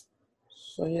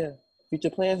 So yeah,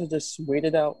 future plans are just wait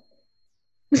it out.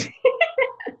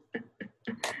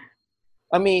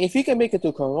 I mean, if you can make it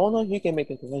through Corona, you can make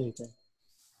it through anything.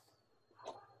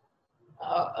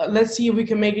 Let's see if we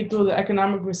can make it through the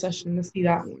economic recession. Let's see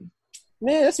that one.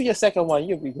 Man, this is your second one.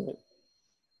 You'll be good.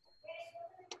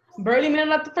 Barely made it,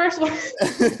 not the first one.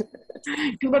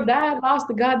 Because my dad lost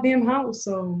the goddamn house,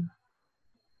 so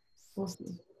we'll see.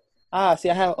 See,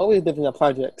 I have always lived in the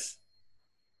projects.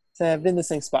 So I've been in the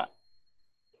same spot.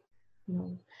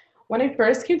 When I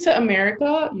first came to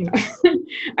America,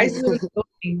 I used to live in a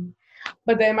building.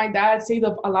 But then my dad saved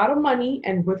up a lot of money,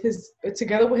 and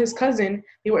together with his cousin,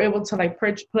 they were able to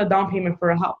put a down payment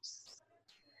for a house.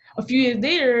 A few years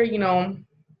later,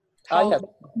 how yeah.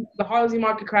 the housing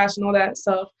market crashed and all that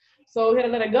stuff. So we had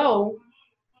to let it go.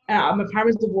 And my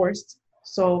parents divorced.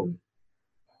 So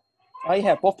I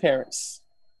had both parents.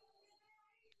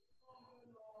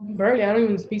 barely, I don't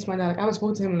even speak to my dad. Like, I haven't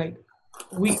spoken to him in like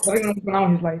weeks. I don't even know what's going on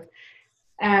in his life.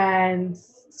 And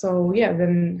so yeah,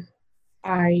 then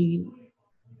I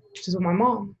just with my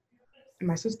mom and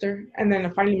my sister, and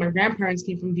then finally my grandparents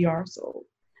came from DR. So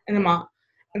and then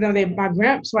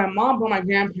so my mom brought my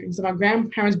grandparents. So my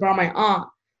grandparents brought my aunt.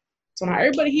 So now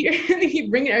everybody here, he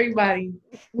bringing everybody.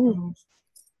 You're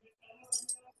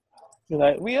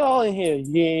like, we all in here,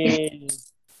 yeah.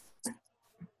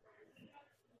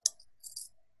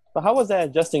 But how was that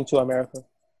adjusting to America?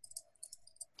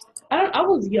 I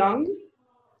was young,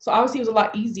 so obviously it was a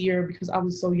lot easier because I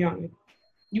was so young.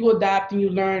 You adapt and you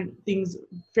learn things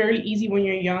fairly easy when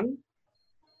you're young.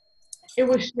 It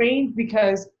was strange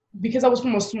because I was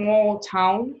from a small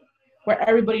town where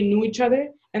everybody knew each other,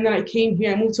 and then I came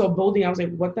here. I moved to a building. I was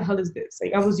like, "What the hell is this?"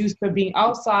 Like I was used to being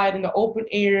outside in the open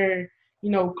air,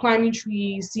 climbing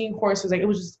trees, seeing horses. Like it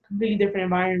was just a completely different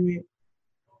environment.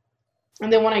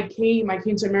 And then when I came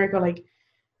to America like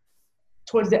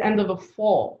towards the end of the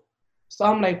fall. So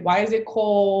I'm like, why is it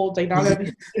cold? Like now I gotta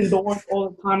be indoors all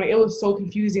the time. Like, it was so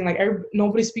confusing. Like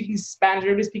nobody's speaking Spanish,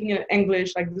 everybody's speaking in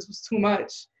English. Like this was too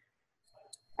much.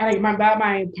 And like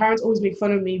my parents always make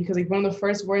fun of me because like one of the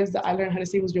first words that I learned how to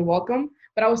say was "you're welcome,"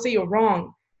 but I would say "you're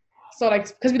wrong." So like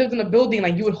because we lived in a building,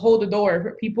 like you would hold the door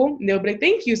for people, and they would be like,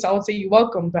 "Thank you." So I would say "you're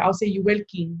welcome," but I would say "you're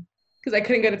welcome" because I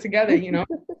couldn't get it together,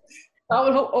 So I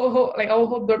would hold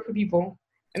the door for people.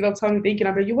 And they'll tell me thank you, and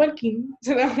I'll be like, "you're welcome."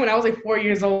 So then when I was like 4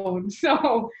 years old.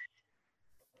 So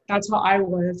that's how I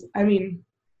was. I mean,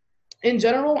 in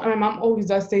general, and my mom always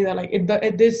does say that like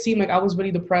it did seem like I was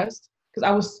really depressed because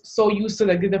I was so used to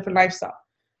like the different lifestyle.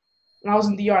 When I was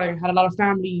in DR, I had a lot of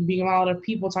family, being around a lot of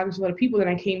people, talking to a lot of people. Then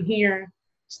I came here,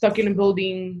 stuck in a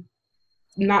building,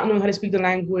 not knowing how to speak the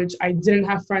language. I didn't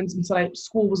have friends until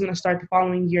school was gonna start the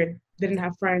following year. Didn't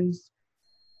have friends.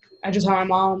 I just had my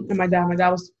mom and my dad. My dad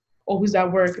was always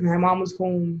at work, and my mom was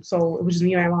home, so it was just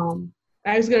me and my mom.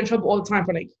 And I used to get in trouble all the time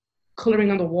for like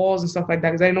coloring on the walls and stuff like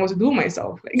that because I didn't know what to do with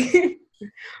myself. Like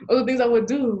all the things I would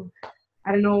do,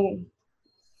 I didn't know.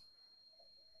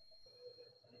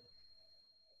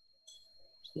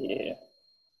 Yeah.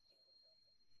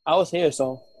 I was here,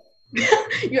 so.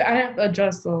 Yeah, I have to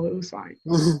adjust, so it was fine.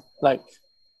 Like,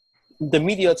 the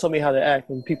media told me how to act,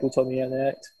 and people told me how to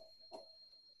act.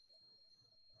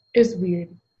 It's weird.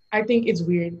 I think it's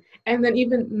weird. And then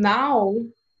even now,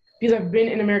 because I've been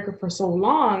in America for so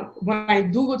long, when I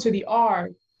do go to the R,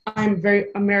 I'm very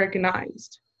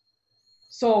Americanized.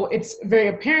 So it's very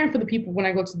apparent for the people when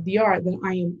I go to the DR that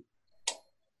I am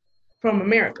from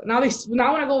America. Now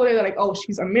when I go over there, they're like, "Oh,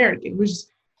 she's American," which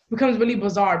becomes really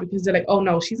bizarre because they're like, "Oh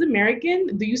no, she's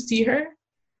American. Do you see her?"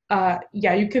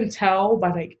 Yeah, you can tell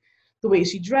by like the way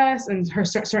she dressed and her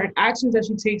certain actions that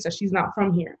she takes that she's not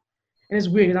from here. And it's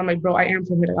weird because I'm like, bro, I am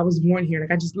from here. Like I was born here.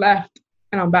 Like I just left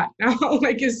and I'm back now.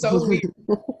 Like it's so weird.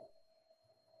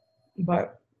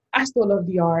 But I still love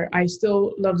DR. I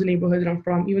still love the neighborhood that I'm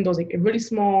from, even though it's like a really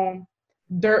small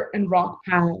dirt and rock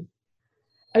path.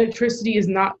 Electricity is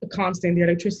not a constant. The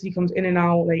electricity comes in and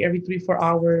out like every 3-4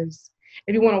 hours.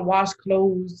 If you want to wash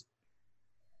clothes,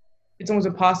 it's almost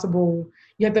impossible.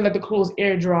 You have to let the clothes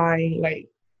air dry. Like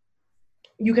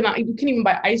you can't even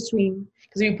buy ice cream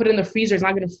because if you put it in the freezer, it's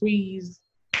not gonna freeze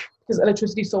because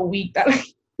electricity is so weak that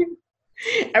like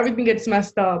everything gets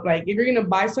messed up. Like if you're gonna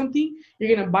buy something,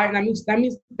 you're gonna buy it. And that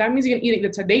means you're gonna eat it either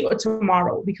today or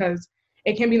tomorrow because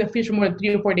it can't be in the fridge for more than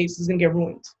 3 or 4 days. It's gonna get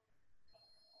ruined.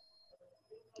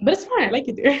 But it's fine. I like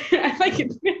it there. I like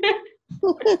it there.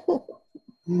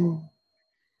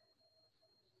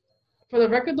 For the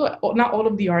record, though, not all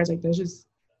of the yards like there's just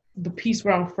the piece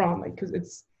where I'm from, like because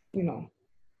it's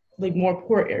like more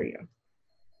poor area.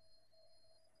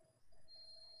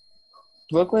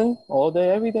 Brooklyn, all day,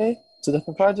 every day, 2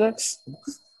 different projects.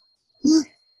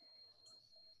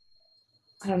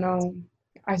 I don't know.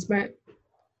 I spent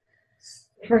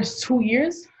the first 2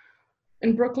 years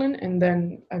in Brooklyn, and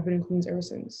then I've been in Queens ever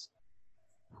since.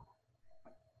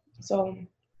 So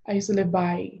I used to live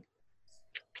by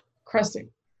Crescent.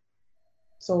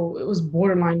 So it was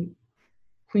borderline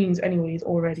Queens anyways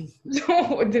already.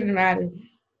 So it didn't matter.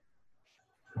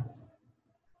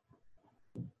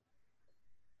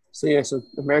 So yeah, so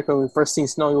America, when we first seen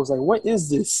snow, it was like, what is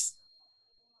this?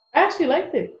 I actually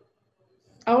liked it.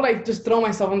 I would like just throw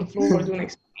myself on the floor doing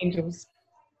like angels.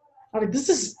 I was like, this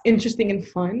is interesting and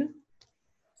fun.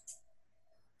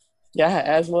 Yeah, I had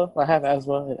asthma. I have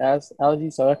asthma and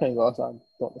allergies, so I couldn't go outside and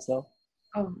do it myself.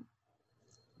 Oh,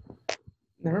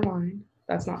 never mind.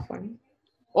 That's not fun.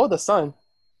 Or the sun.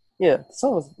 Yeah, the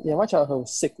sun was. Yeah, my childhood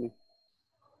was sickly.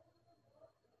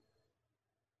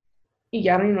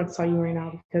 Yeah, I don't even know what to tell you right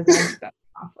now because that's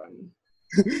not fun.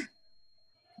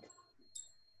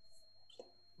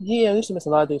 Yeah, I used to miss a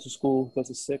lot of days of school because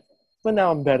of sick. But now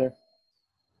I'm better.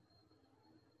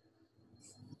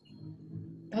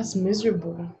 That's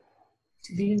miserable.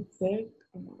 Being sick.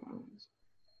 Oh my gosh.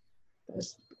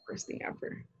 That's the worst thing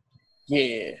ever.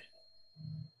 Yeah.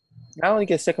 I only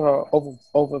get sick if I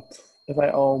if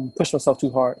I push myself too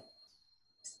hard.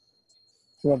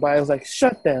 So my body was like,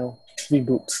 shut down,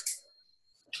 reboot.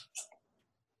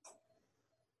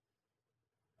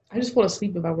 I just fall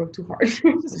asleep if I work too hard.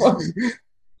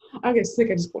 I get sick,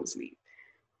 I just fall asleep.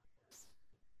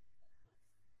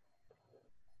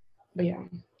 But yeah,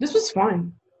 this was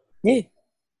fun. Yeah.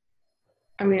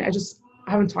 I mean, I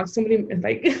haven't talked to somebody and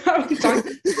like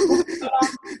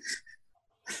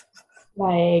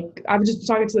like I've just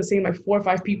talking to the same like 4 or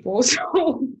 5 people.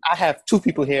 So I have 2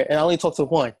 people here, and I only talk to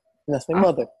one, and that's my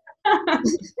mother.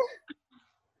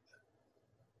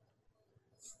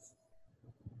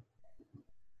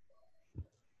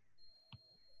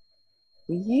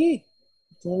 Yeah.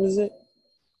 What is it?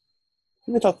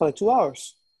 We can talk for like 2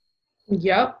 hours.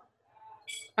 Yep.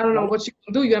 I don't know what you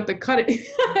can do. You have to cut it.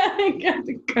 You have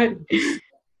to cut it.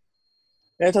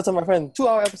 And I talk to my friend,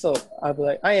 2-hour episode. I'd be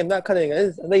like, I am not cutting it.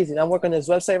 It's lazy. I'm working on this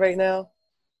website right now.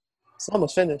 It's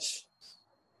almost finished.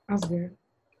 That's weird.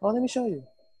 Oh, let me show you.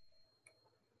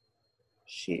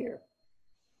 Share.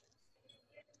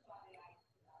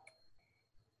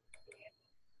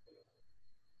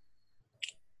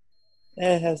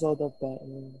 And it has all the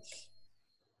buttons.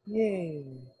 Yay.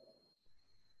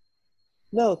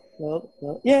 No.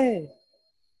 Yay.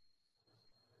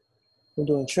 We're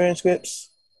doing transcripts.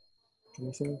 Can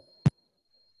you see me?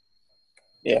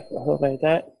 Yeah, I hope like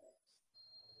that.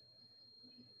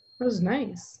 That was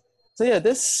nice. So yeah,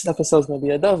 this episode's gonna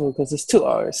be a double because it's 2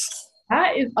 hours.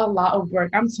 That is a lot of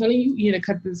work. I'm telling you, you need to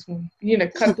cut this one. You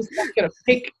need to cut this one. You gotta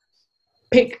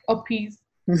pick a piece.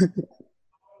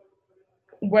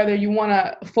 Whether you want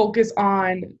to focus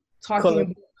on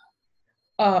talking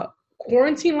about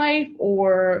quarantine life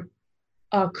or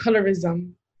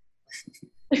colorism.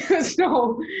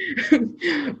 So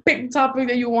pick the topic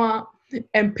that you want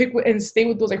and stay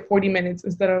with those like 40 minutes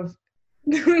instead of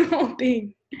doing the whole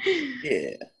thing.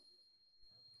 Yeah.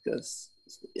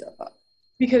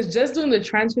 Because just doing the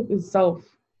transcript itself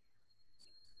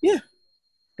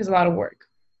is a lot of work.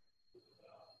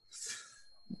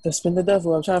 That's been the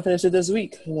devil. I'm trying to finish it this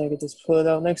week and I can just pull it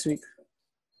out next week.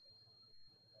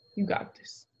 You got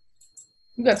this.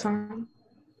 You got time.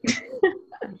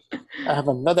 I have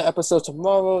another episode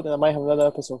tomorrow, then I might have another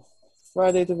episode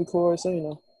Friday to record, so you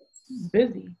know.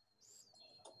 Busy.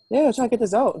 Yeah, I'm trying to get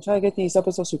this out. I'm trying to get these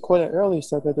episodes recorded early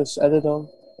so I can just edit them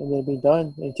and then be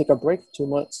done and take a break for 2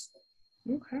 months.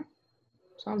 Okay.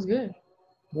 Sounds good.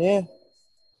 Yeah.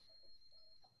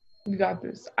 You got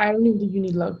this. I don't even think you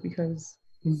need luck because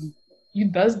you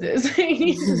does this.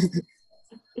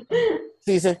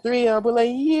 Season 3, I'll be like,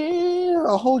 yeah,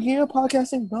 a whole year of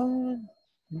podcasting done.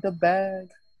 In the bag.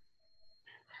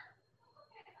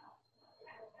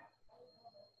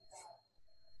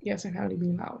 Yes, I'm already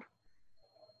being loud.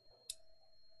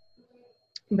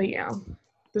 But yeah,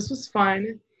 this was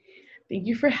fun. Thank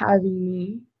you for having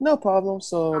me. No problem.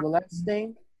 So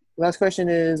the last question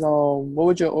is,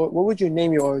 what would you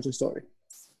name your origin story?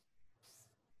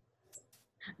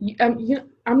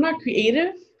 I'm not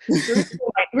creative.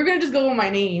 We're gonna just go with my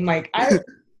name.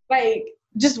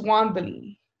 Just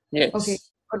Wandali. Yes. Okay.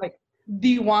 Or like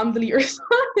the Wandali or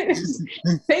something.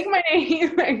 Take my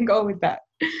name and go with that.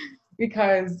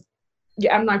 Because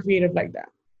I'm not creative like that.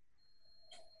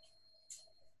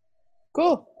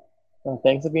 Cool. Well,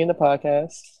 thanks for being the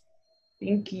podcast.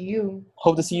 Thank you.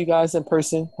 Hope to see you guys in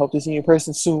person. Hope to see you in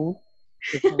person soon.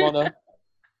 If you wanna.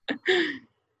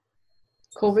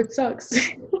 COVID sucks.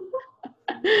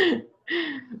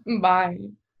 Bye.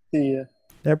 See ya.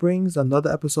 That brings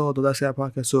another episode of the Let's Get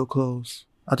Podcast to a close.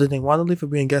 I'd like to thank Wanda Lee for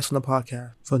being a guest on the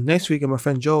podcast. For next week, and my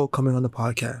friend Joe coming on the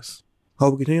podcast.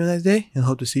 Hope we continue the next day and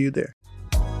hope to see you there.